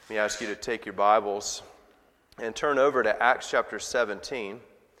Let me ask you to take your Bibles and turn over to Acts chapter 17.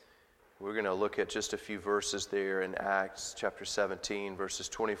 We're going to look at just a few verses there in Acts chapter 17, verses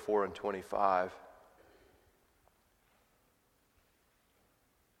 24 and 25.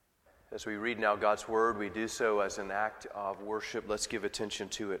 As we read now God's Word, we do so as an act of worship. Let's give attention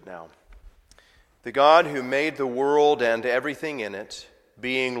to it now. The God who made the world and everything in it,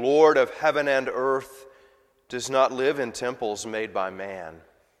 being Lord of heaven and earth, does not live in temples made by man,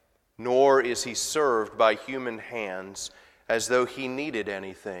 nor is he served by human hands as though he needed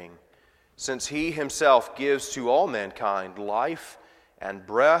anything, since he himself gives to all mankind life and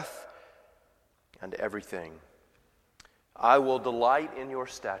breath and everything. I will delight in your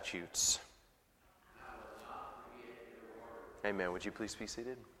statutes. Amen. Would you please be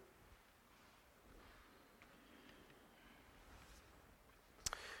seated?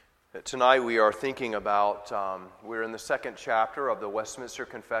 Tonight we are thinking about, we're in the second chapter of the Westminster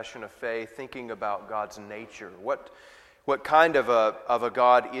Confession of Faith, thinking about God's nature. What kind of a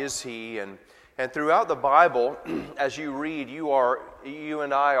God is He? And throughout the Bible, as you read, you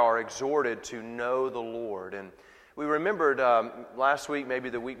and I are exhorted to know the Lord. And we remembered last week, maybe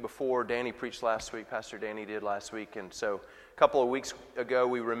the week before, Danny preached last week, Pastor Danny did last week, and so a couple of weeks ago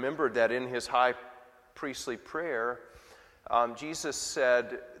we remembered that in his high priestly prayer, Jesus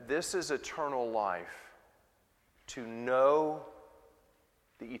said, "This is eternal life, to know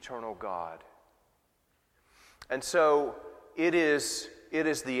the eternal God." And so it is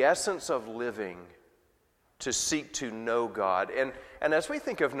the essence of living to seek to know God. And as we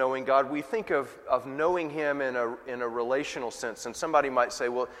think of knowing God, we think of knowing Him in a relational sense. And somebody might say,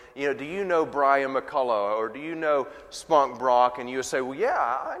 well, do you know Brian McCullough, or do you know Spunk Brock? And you say, well,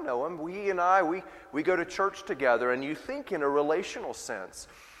 yeah, I know him. We go to church together, and you think in a relational sense.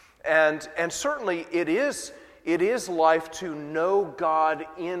 And certainly it is life to know God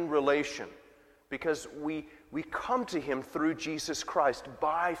in relation, because we come to Him through Jesus Christ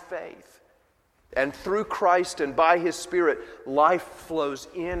by faith. And through Christ and by His Spirit, life flows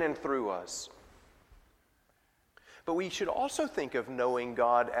in and through us. But we should also think of knowing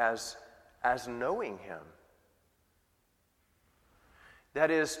God as knowing Him.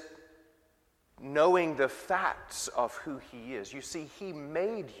 That is, knowing the facts of who He is. You see, He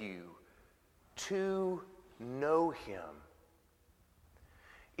made you to know Him.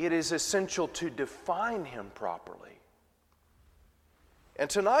 It is essential to define Him properly. And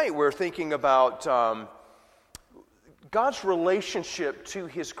tonight we're thinking about God's relationship to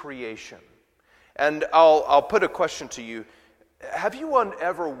His creation. And I'll put a question to you. Have you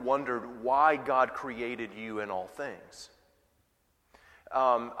ever wondered why God created you in all things?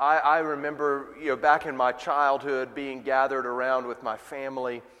 I remember, back in my childhood, being gathered around with my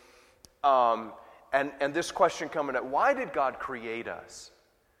family, and this question coming up: why did God create us?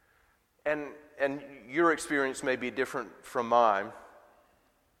 And your experience may be different from mine.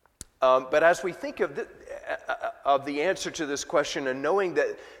 But as we think of the answer to this question, and knowing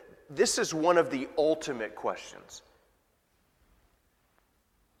that this is one of the ultimate questions,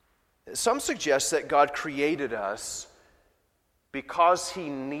 some suggest that God created us because He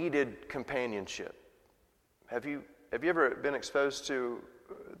needed companionship. Have you ever been exposed to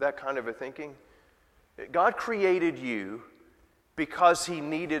that kind of a thinking? God created you because He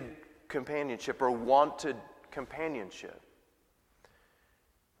needed companionship or wanted companionship.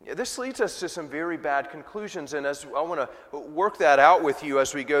 This leads us to some very bad conclusions, and as I want to work that out with you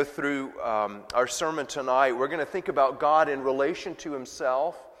as we go through our sermon tonight, we're going to think about God in relation to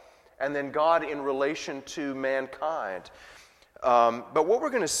Himself, and then God in relation to mankind. But what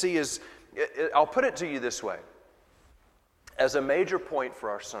we're going to see is, I'll put it to you this way, as a major point for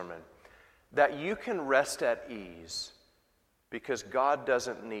our sermon, that you can rest at ease because God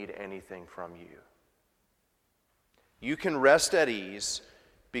doesn't need anything from you. You can rest at ease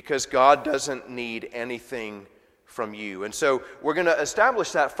because God doesn't need anything from you. And so we're going to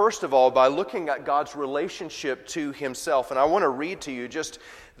establish that, first of all, by looking at God's relationship to Himself. And I want to read to you just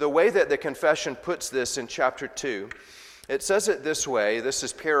the way that the confession puts this in chapter 2. It says it this way, this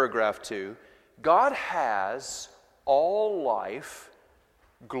is paragraph 2. God has all life,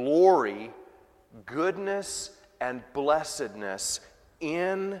 glory, goodness, and blessedness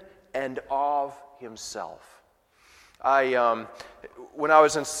in and of Himself. When I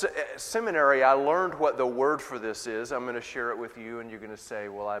was in seminary, I learned what the word for this is. I'm going to share it with you, and you're going to say,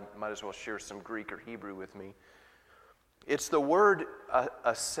 well, I might as well share some Greek or Hebrew with me. It's the word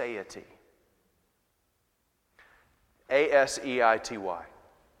aseity. A-S-E-I-T-Y.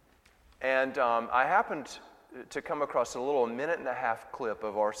 And I happened to come across a little 1.5-minute clip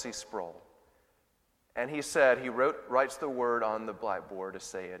of R.C. Sproul. And he said, writes the word on the blackboard,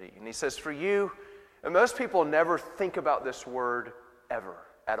 aseity. And he says, for you, and most people never think about this word ever,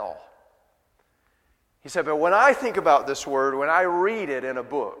 at all. He said, but when I think about this word, when I read it in a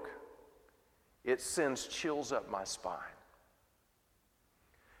book, it sends chills up my spine.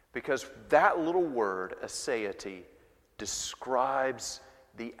 Because that little word, aseity, describes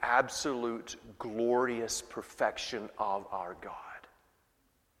the absolute glorious perfection of our God.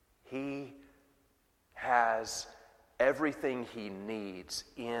 He has everything he needs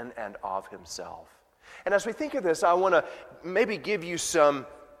in and of himself. And as we think of this, I want to maybe give you some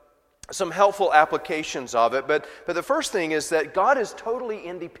helpful applications of it. But the first thing is that God is totally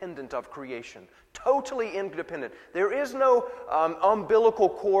independent of creation. Totally independent. There is no umbilical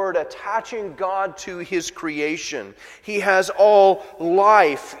cord attaching God to his creation. He has all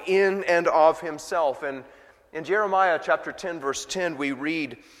life in and of himself. And in Jeremiah chapter 10, verse 10, we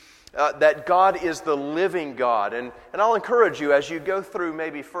read that God is the living God. And I'll encourage you, as you go through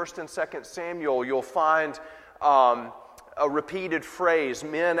maybe 1st and 2nd Samuel, you'll find a repeated phrase.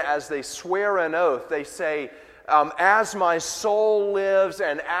 Men, as they swear an oath, they say, as my soul lives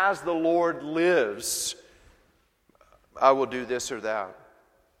and as the Lord lives, I will do this or that.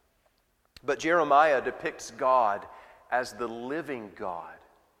 But Jeremiah depicts God as the living God.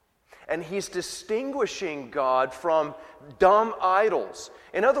 And he's distinguishing God from dumb idols.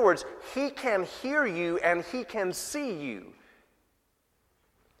 In other words, he can hear you and he can see you.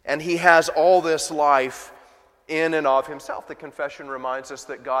 And he has all this life in and of himself. The confession reminds us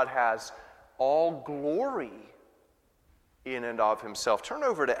that God has all glory in and of himself. Turn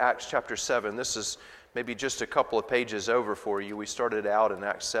over to Acts chapter 7. This is maybe just a couple of pages over for you. We started out in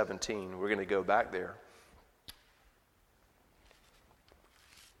Acts 17. We're going to go back there.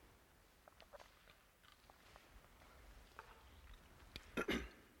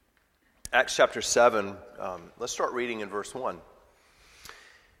 Acts chapter 7, let's start reading in verse 1.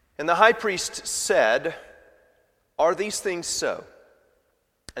 And the high priest said, "Are these things so?"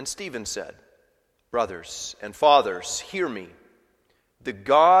 And Stephen said, "Brothers and fathers, hear me. The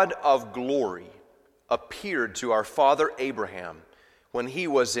God of glory appeared to our father Abraham when he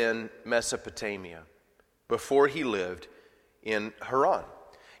was in Mesopotamia, before he lived in Haran."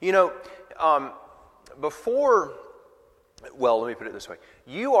 You know, let me put it this way.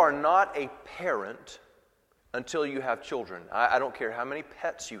 You are not a parent until you have children. I don't care how many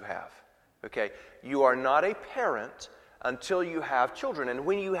pets you have. Okay? You are not a parent until you have children. And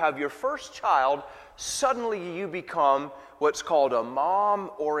when you have your first child, suddenly you become what's called a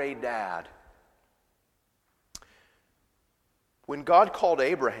mom or a dad. When God called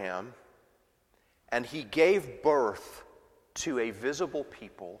Abraham and he gave birth to a visible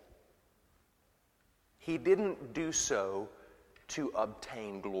people, he didn't do so to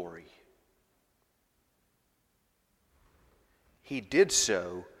obtain glory. He did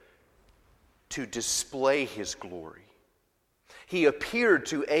so to display his glory. He appeared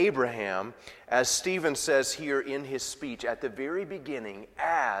to Abraham, as Stephen says here in his speech at the very beginning,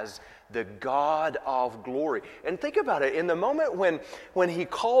 as the God of glory. And think about it. In the moment when he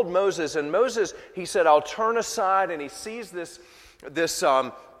called Moses, and Moses, he said, "I'll turn aside," and he sees this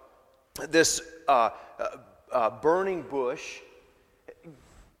burning bush.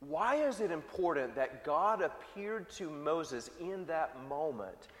 Why is it important that God appeared to Moses in that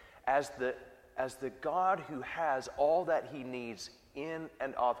moment as the God who has all that he needs in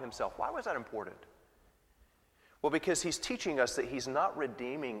and of himself? Why was that important? Well, because he's teaching us that he's not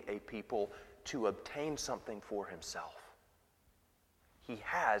redeeming a people to obtain something for himself. He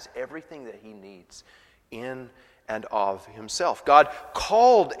has everything that he needs in and of himself. God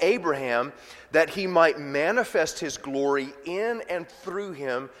called Abraham that he might manifest his glory in and through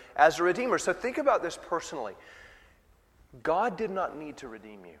him as a redeemer. So think about this personally. God did not need to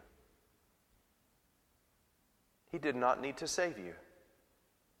redeem you. He did not need to save you.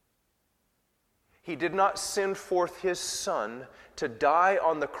 He did not send forth his Son to die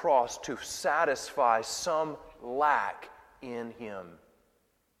on the cross to satisfy some lack in him.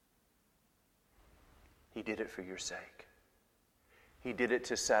 He did it for your sake. He did it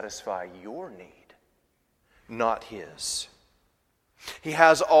to satisfy your need, not his. He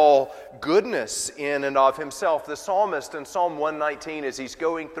has all goodness in and of himself. The psalmist in Psalm 119, as he's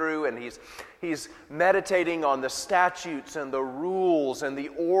going through and he's meditating on the statutes and the rules and the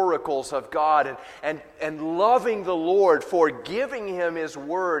oracles of God and loving the Lord for giving him his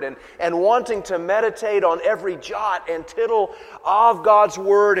word and wanting to meditate on every jot and tittle of God's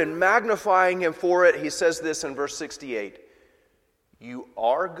word and magnifying him for it, he says this in verse 68, "You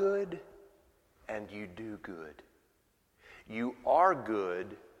are good and you do good. You are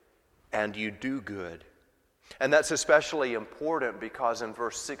good and you do good. And that's especially important because in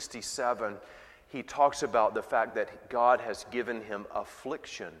verse 67, he talks about the fact that God has given him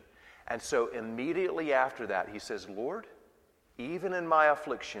affliction. And so immediately after that, he says, Lord, even in my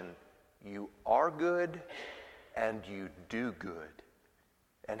affliction, you are good and you do good.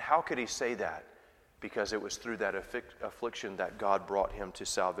 And how could he say that? Because it was through that affliction that God brought him to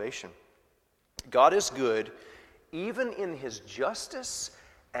salvation. God is good even in his justice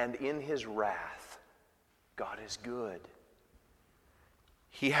and in his wrath. God is good.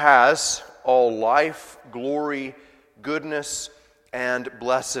 He has all life, glory, goodness, and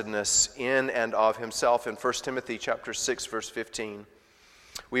blessedness in and of himself. In 1 Timothy chapter 6, verse 15,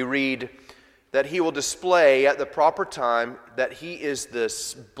 we read that he will display at the proper time that he is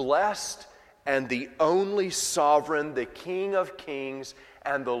this blessed and the only sovereign, the King of kings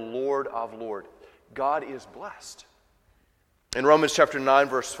and the Lord of lords. God is blessed. In Romans chapter 9,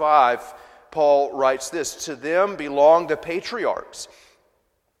 verse 5, Paul writes this, to them belong the patriarchs,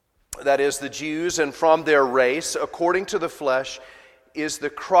 that is, the Jews, and from their race, according to the flesh, is the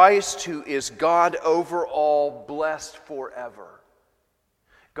Christ who is God over all, blessed forever.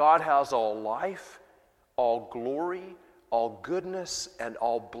 God has all life, all glory, all goodness, and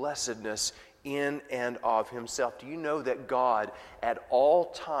all blessedness in and of himself. Do you know that God at all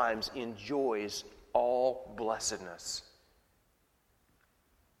times enjoys all blessedness?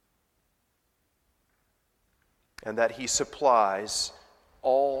 And that he supplies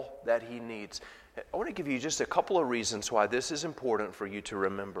all that he needs. I want to give you just a couple of reasons why this is important for you to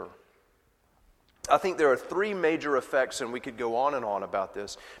remember. I think there are three major effects, and we could go on and on about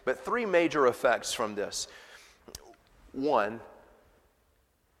this, but three major effects from this. One,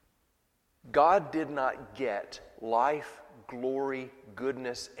 God did not get life, glory,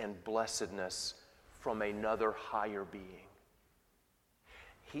 goodness, and blessedness from another higher being.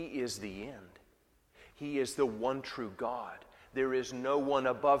 He is the end. He is the one true God. There is no one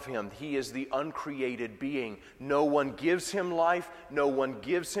above him. He is the uncreated being. No one gives him life. No one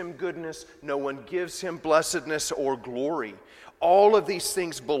gives him goodness. No one gives him blessedness or glory. All of these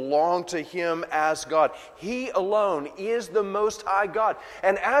things belong to him as God. He alone is the Most High God.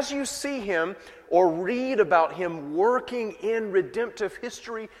 And as you see him or read about him working in redemptive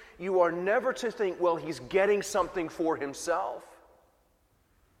history, you are never to think, well, he's getting something for himself.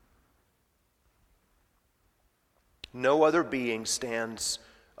 No other being stands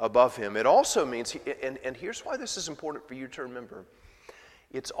above him. It also means, and here's why this is important for you to remember.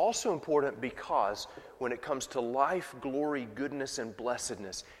 It's also important because when it comes to life, glory, goodness, and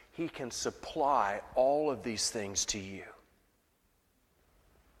blessedness, he can supply all of these things to you.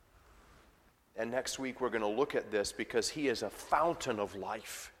 And next week we're going to look at this because he is a fountain of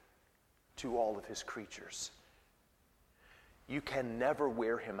life to all of his creatures. You can never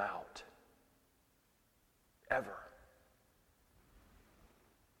wear him out. Ever.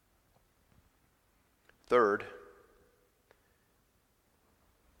 Third,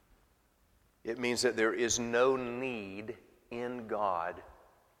 it means that there is no need in God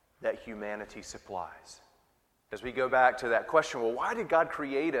that humanity supplies. As we go back to that question, well, why did God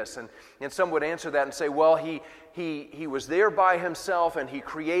create us? And some would answer that and say, well, he was there by himself and he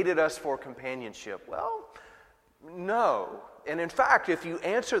created us for companionship. Well, no. And in fact, if you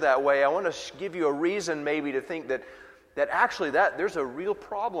answer that way, I want to give you a reason maybe to think that actually there's a real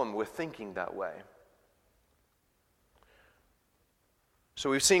problem with thinking that way. So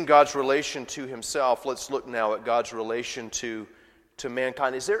we've seen God's relation to himself. Let's look now at God's relation to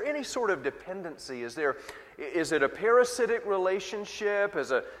mankind. Is there any sort of dependency? Is it a parasitic relationship? Is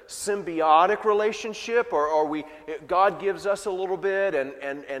it a symbiotic relationship? Or God gives us a little bit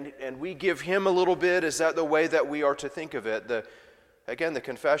and we give him a little bit? Is that the way that we are to think of it? The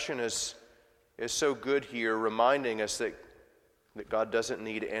confession is so good here, reminding us that God doesn't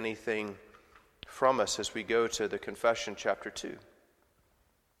need anything from us as we go to the confession, chapter 2.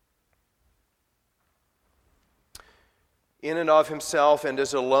 In and of himself, and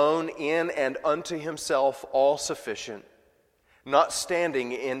is alone in and unto himself all sufficient, not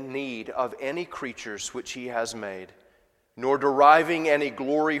standing in need of any creatures which he has made, nor deriving any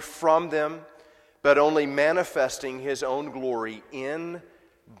glory from them, but only manifesting his own glory in,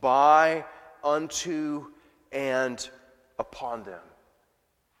 by, unto, and upon them.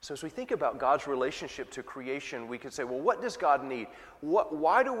 So as we think about God's relationship to creation, we could say, well, what does God need?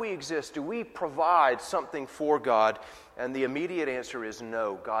 Why do we exist? Do we provide something for God? And the immediate answer is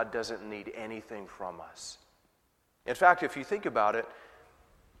no, God doesn't need anything from us. In fact, if you think about it,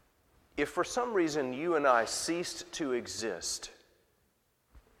 if for some reason you and I ceased to exist,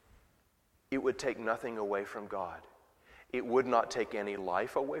 it would take nothing away from God. It would not take any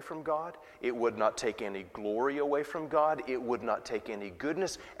life away from God. It would not take any glory away from God. It would not take any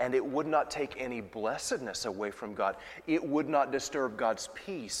goodness, and it would not take any blessedness away from God. It would not disturb God's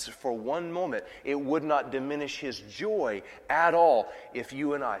peace for one moment. It would not diminish His joy at all if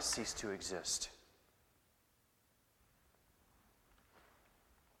you and I cease to exist.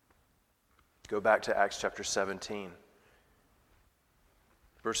 Go back to Acts chapter 17,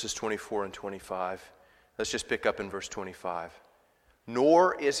 verses 24 and 25. Let's just pick up in verse 25.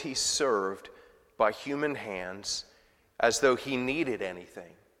 Nor is He served by human hands as though He needed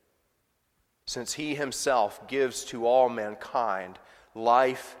anything, since He Himself gives to all mankind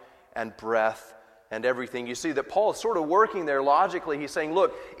life and breath and everything. You see that Paul is sort of working there logically. He's saying,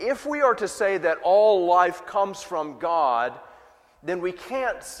 look, if we are to say that all life comes from God, then we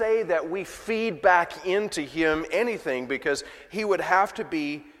can't say that we feed back into Him anything, because He would have to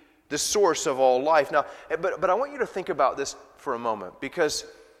be the source of all life. Now, but I want you to think about this for a moment, because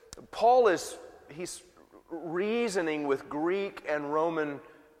Paul he's reasoning with Greek and Roman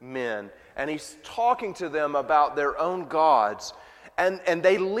men, and he's talking to them about their own gods, and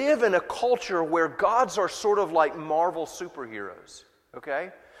they live in a culture where gods are sort of like Marvel superheroes, okay?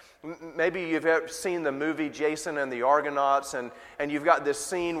 Maybe you've ever seen the movie Jason and the Argonauts, and you've got this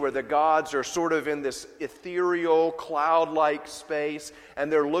scene where the gods are sort of in this ethereal, cloud-like space,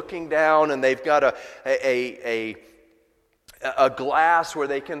 and they're looking down, and they've got a glass where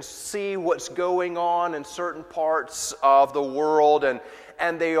they can see what's going on in certain parts of the world,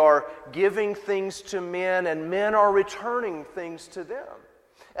 and they are giving things to men, and men are returning things to them.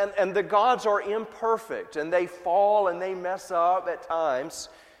 And the gods are imperfect, and they fall and they mess up at times.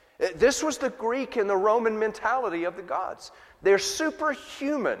 This was the Greek and the Roman mentality of the gods. They're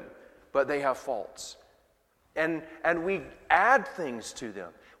superhuman, but they have faults. And we add things to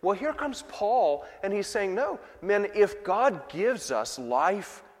them. Well, here comes Paul, and he's saying, no, men, if God gives us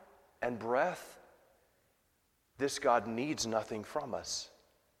life and breath, this God needs nothing from us.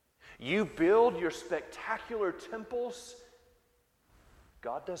 You build your spectacular temples,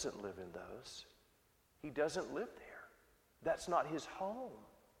 God doesn't live in those. He doesn't live there. That's not His home.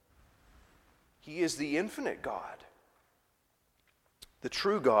 He is the infinite God. The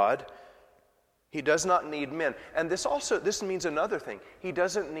true God. He does not need men. And this means another thing. He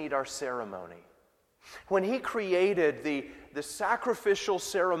doesn't need our ceremony. When He created the sacrificial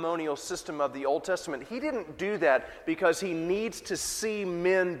ceremonial system of the Old Testament, He didn't do that because He needs to see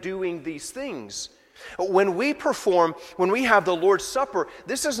men doing these things. When we have the Lord's Supper,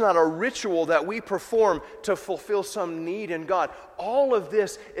 this is not a ritual that we perform to fulfill some need in God. All of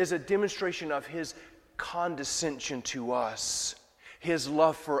this is a demonstration of His condescension to us, His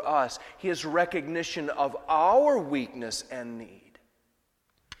love for us, His recognition of our weakness and need.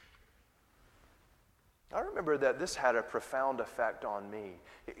 I remember that this had a profound effect on me.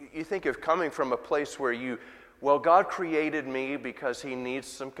 You think of coming from a place where God created me because He needs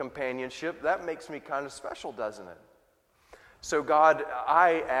some companionship. That makes me kind of special, doesn't it? So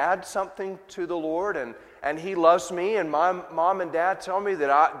I add something to the Lord, and He loves me, and my mom and dad tell me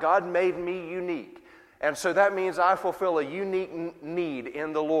that God made me unique. And so that means I fulfill a unique need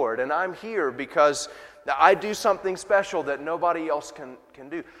in the Lord. And I'm here because I do something special that nobody else can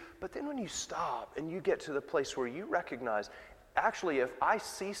do. But then when you stop and you get to the place where you recognize, actually, if I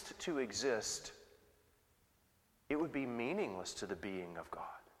ceased to exist, it would be meaningless to the being of God.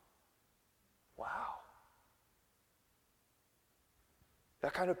 Wow.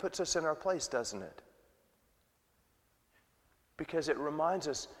 That kind of puts us in our place, doesn't it? Because it reminds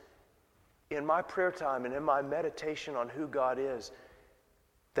us, in my prayer time and in my meditation on who God is,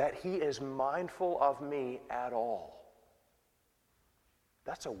 that He is mindful of me at all.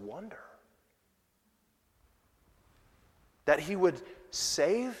 That's a wonder. That He would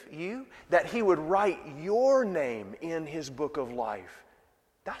save you, that He would write your name in His book of life.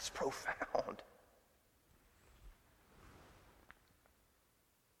 That's profound.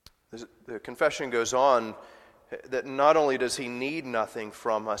 The confession goes on that not only does He need nothing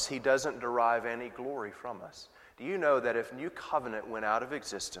from us, He doesn't derive any glory from us. Do you know that if New Covenant went out of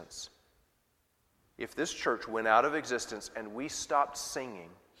existence, if this church went out of existence and we stopped singing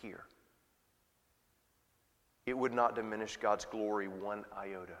here, it would not diminish God's glory one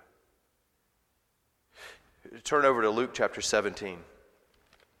iota. Turn over to Luke chapter 17.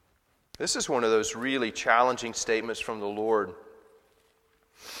 This is one of those really challenging statements from the Lord.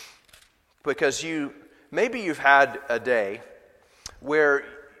 Because maybe you've had a day where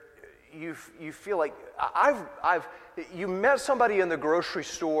you feel like you met somebody in the grocery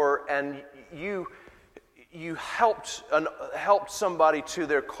store and you helped somebody to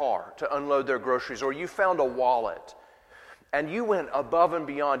their car to unload their groceries, or you found a wallet, and you went above and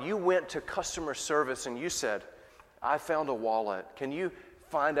beyond. You went to customer service and you said, I found a wallet. Can you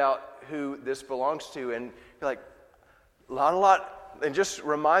find out who this belongs to? And you're like, not a lot, and just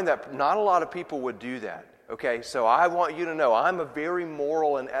remind that not a lot of people would do that. Okay, so I want you to know I'm a very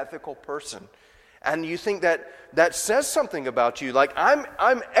moral and ethical person. And you think that says something about you, like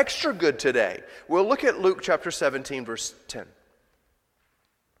I'm extra good today. Well, look at Luke chapter 17, verse 10.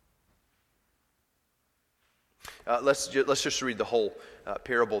 Let's just read the whole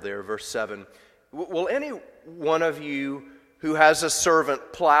parable there, verse 7. Will any one of you who has a servant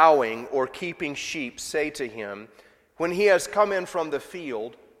plowing or keeping sheep say to him, when he has come in from the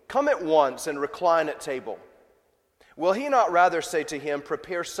field, come at once and recline at table? Will he not rather say to him,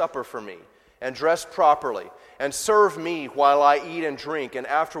 prepare supper for me, and dress properly, and serve me while I eat and drink, and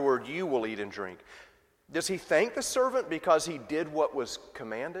afterward you will eat and drink? Does he thank the servant because he did what was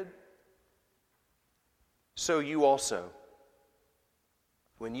commanded? So you also,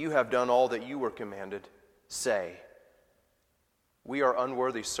 when you have done all that you were commanded, say, we are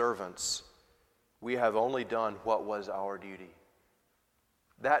unworthy servants. We have only done what was our duty.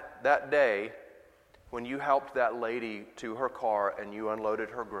 That day, when you helped that lady to her car and you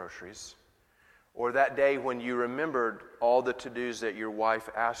unloaded her groceries, or that day when you remembered all the to-dos that your wife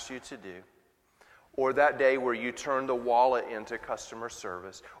asked you to do, or that day where you turned the wallet into customer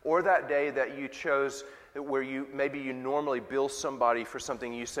service, or that day that you chose where you normally bill somebody for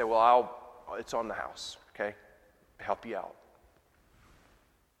something, you say, well, it's on the house, okay? Help you out.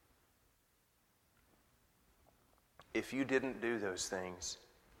 If you didn't do those things,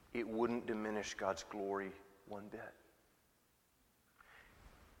 it wouldn't diminish God's glory one bit.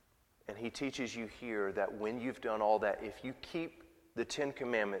 And he teaches you here that when you've done all that, if you keep the 10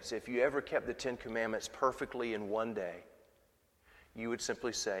 Commandments, if you ever kept the 10 Commandments perfectly in one day, you would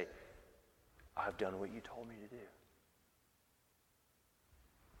simply say, I've done what you told me to do.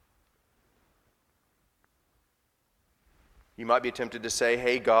 You might be tempted to say,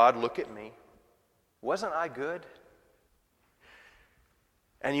 hey, God, look at me. Wasn't I good?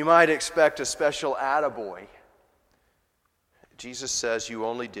 And you might expect a special attaboy. Jesus says you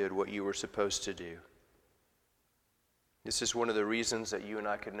only did what you were supposed to do. This is one of the reasons that you and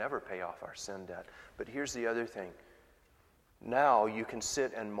I could never pay off our sin debt. But here's the other thing. Now you can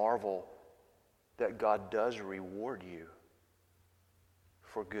sit and marvel that God does reward you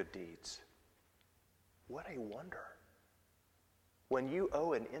for good deeds. What a wonder. When you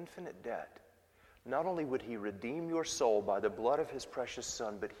owe an infinite debt, not only would he redeem your soul by the blood of his precious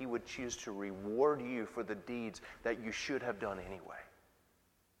Son, but he would choose to reward you for the deeds that you should have done anyway.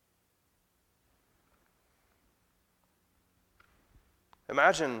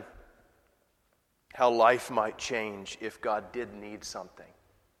 Imagine how life might change if God did need something.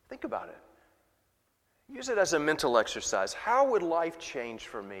 Think about it. Use it as a mental exercise. How would life change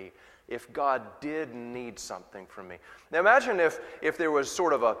for me if God did need something from me? Now imagine if there was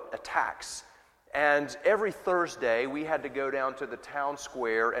sort of a tax. And every Thursday, we had to go down to the town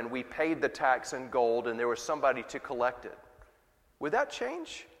square and we paid the tax in gold and there was somebody to collect it. Would that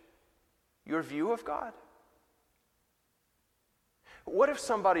change your view of God? What if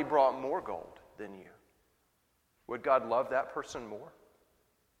somebody brought more gold than you? Would God love that person more?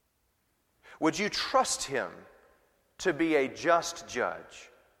 Would you trust him to be a just judge,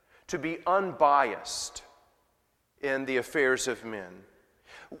 to be unbiased in the affairs of men?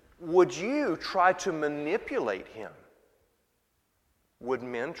 Would you try to manipulate him? Would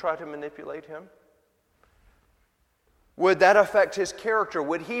men try to manipulate him? Would that affect his character?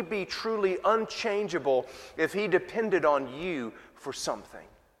 Would he be truly unchangeable if he depended on you for something?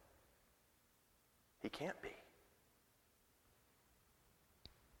 He can't be.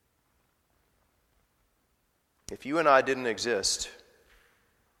 If you and I didn't exist,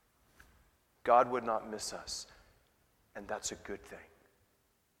 God would not miss us, and that's a good thing.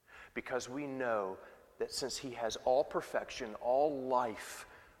 Because we know that since he has all perfection, all life,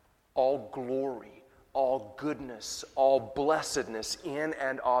 all glory, all goodness, all blessedness in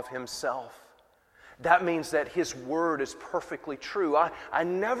and of himself, that means that his word is perfectly true. I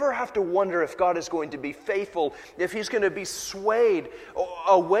never have to wonder if God is going to be faithful, if he's going to be swayed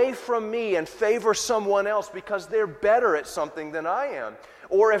away from me and favor someone else because they're better at something than I am.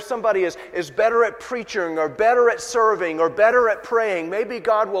 Or if somebody is better at preaching or better at serving or better at praying, maybe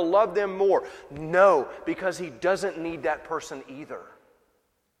God will love them more. No, because he doesn't need that person either.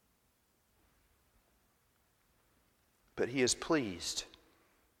 But he is pleased,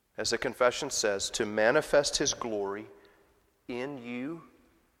 as the confession says, to manifest his glory in you,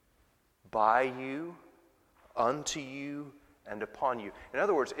 by you, unto you, and upon you. In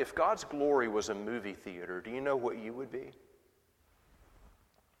other words, if God's glory was a movie theater, do you know what you would be?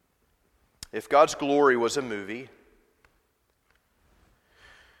 If God's glory was a movie,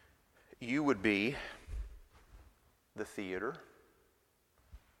 you would be the theater,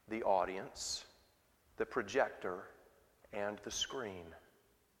 the audience, the projector, and the screen.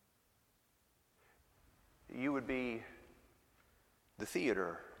 You would be the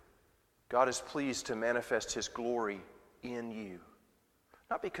theater. God is pleased to manifest His glory in you.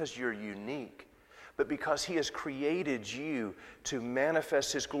 Not because you're unique, but because He has created you to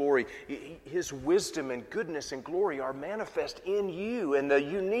manifest His glory. His wisdom and goodness and glory are manifest in you in the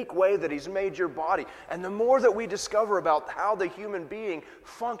unique way that He's made your body. And the more that we discover about how the human being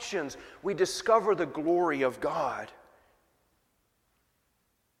functions, we discover the glory of God.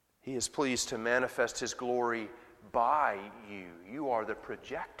 He is pleased to manifest His glory by you. You are the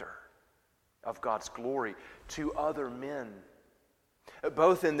projector of God's glory to other men,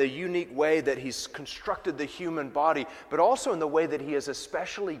 both in the unique way that He's constructed the human body, but also in the way that He has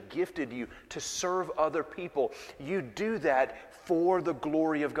especially gifted you to serve other people. You do that for the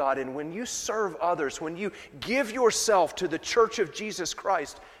glory of God. And when you serve others, when you give yourself to the church of Jesus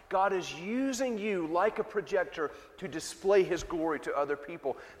Christ, God is using you like a projector to display His glory to other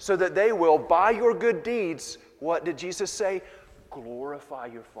people so that they will, by your good deeds, what did Jesus say? Glorify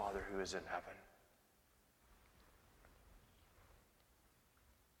your Father who is in heaven.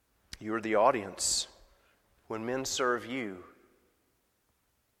 You are the audience. When men serve you,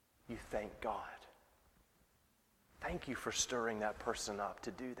 you thank God. Thank you for stirring that person up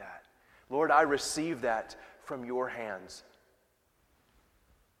to do that. Lord, I receive that from your hands.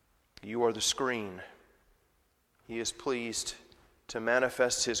 You are the screen. He is pleased to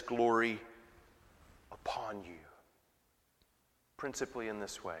manifest His glory upon you. Principally in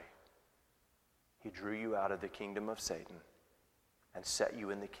this way. He drew you out of the kingdom of Satan and set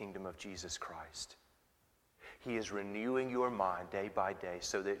you in the kingdom of Jesus Christ. He is renewing your mind day by day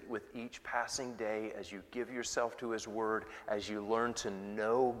so that with each passing day, as you give yourself to His Word, as you learn to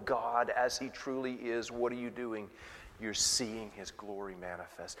know God as He truly is, what are you doing? You're seeing His glory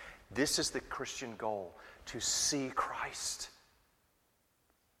manifest. This is the Christian goal, to see Christ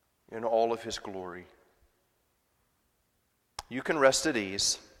in all of His glory. You can rest at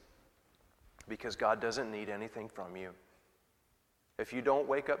ease because God doesn't need anything from you. If you don't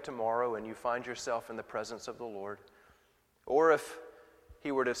wake up tomorrow and you find yourself in the presence of the Lord, or if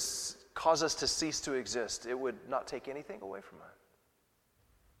He were to cause us to cease to exist, it would not take anything away from us.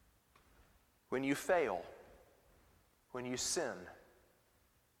 When you fail, when you sin,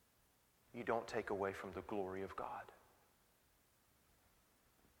 you don't take away from the glory of God.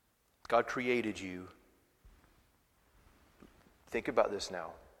 God created you. Think about this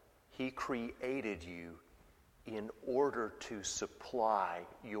now. He created you in order to supply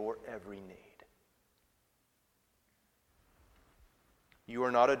your every need. You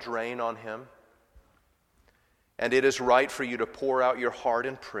are not a drain on Him, and it is right for you to pour out your heart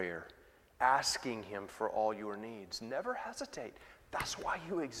in prayer, asking Him for all your needs. Never hesitate. That's why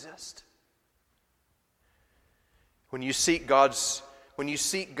you exist. When you seek God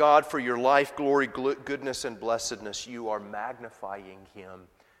for your life, glory, goodness, and blessedness, you are magnifying Him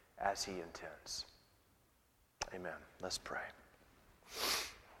as He intends. Amen. Let's pray.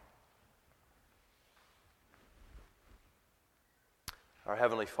 Our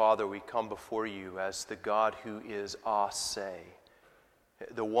Heavenly Father, we come before You as the God who is Ase,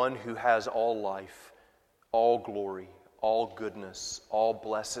 the one who has all life, all glory, all goodness, all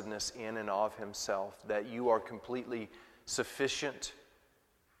blessedness in and of Himself, that You are completely sufficient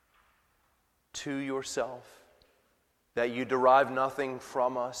to Yourself, that You derive nothing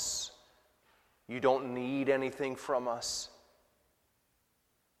from us. You don't need anything from us.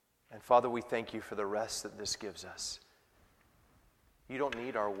 And Father, we thank You for the rest that this gives us. You don't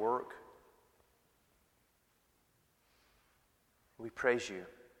need our work. We praise You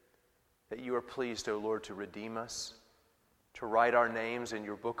that You are pleased, O Lord, to redeem us, to write our names in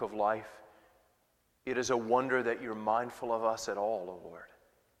Your book of life. It is a wonder that You're mindful of us at all, O Lord.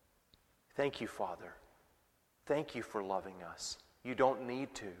 Thank You, Father. Thank You for loving us. You don't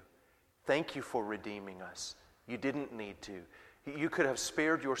need to. Thank You for redeeming us. You didn't need to. You could have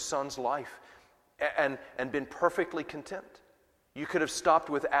spared Your Son's life and been perfectly content. You could have stopped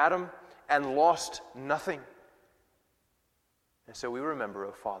with Adam and lost nothing. And so we remember,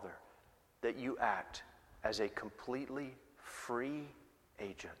 O Father, that You act as a completely free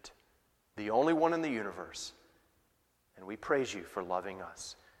agent, the only one in the universe. And we praise You for loving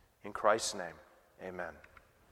us. In Christ's name, amen.